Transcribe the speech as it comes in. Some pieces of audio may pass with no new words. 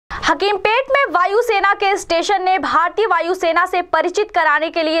हकीमपेट में वायुसेना के स्टेशन ने भारतीय वायुसेना से परिचित कराने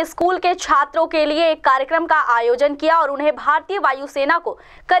के लिए स्कूल के छात्रों के लिए एक कार्यक्रम का आयोजन किया और उन्हें भारतीय वायुसेना को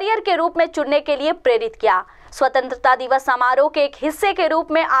करियर के रूप में चुनने के लिए प्रेरित किया। स्वतंत्रता दिवस समारोह के एक हिस्से के रूप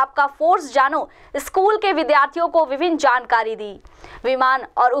में आपका फोर्स जानो स्कूल के विद्यार्थियों को विभिन्न जानकारी दी। विमान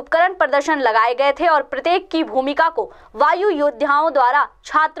और उपकरण प्रदर्शन लगाए गए थे और प्रत्येक की भूमिका को वायु योद्धाओं द्वारा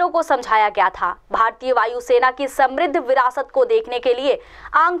छात्रों को समझाया गया था। भारतीय वायुसेना की समृद्ध विरासत को देखने के लिए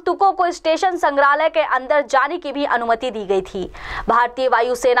आगंतुकों को स्टेशन संग्रहालय के अंदर जाने की भी अनुमति दी गई थी। भारतीय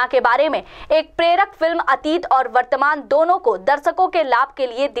वायुसेना के बारे में एक प्रेरक फिल्म अतीत और वर्तमान दोनों को दर्शकों के लाभ के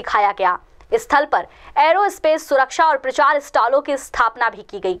लिए दिखाया गया। इस स्थल पर एरोस्पेस सुरक्षा और प्रचार स्टॉलों की स्थापना भी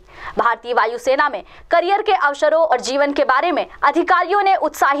की गई। भारतीय वायुसेना में करियर के अवसरों और जीवन के बारे में अधिकारियों ने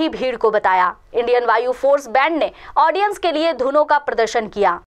उत्साही भीड़ को बताया। इंडियन वायु फोर्स बैंड ने ऑडियंस के लिए धुनों का प्रदर्शन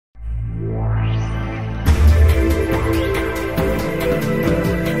किया।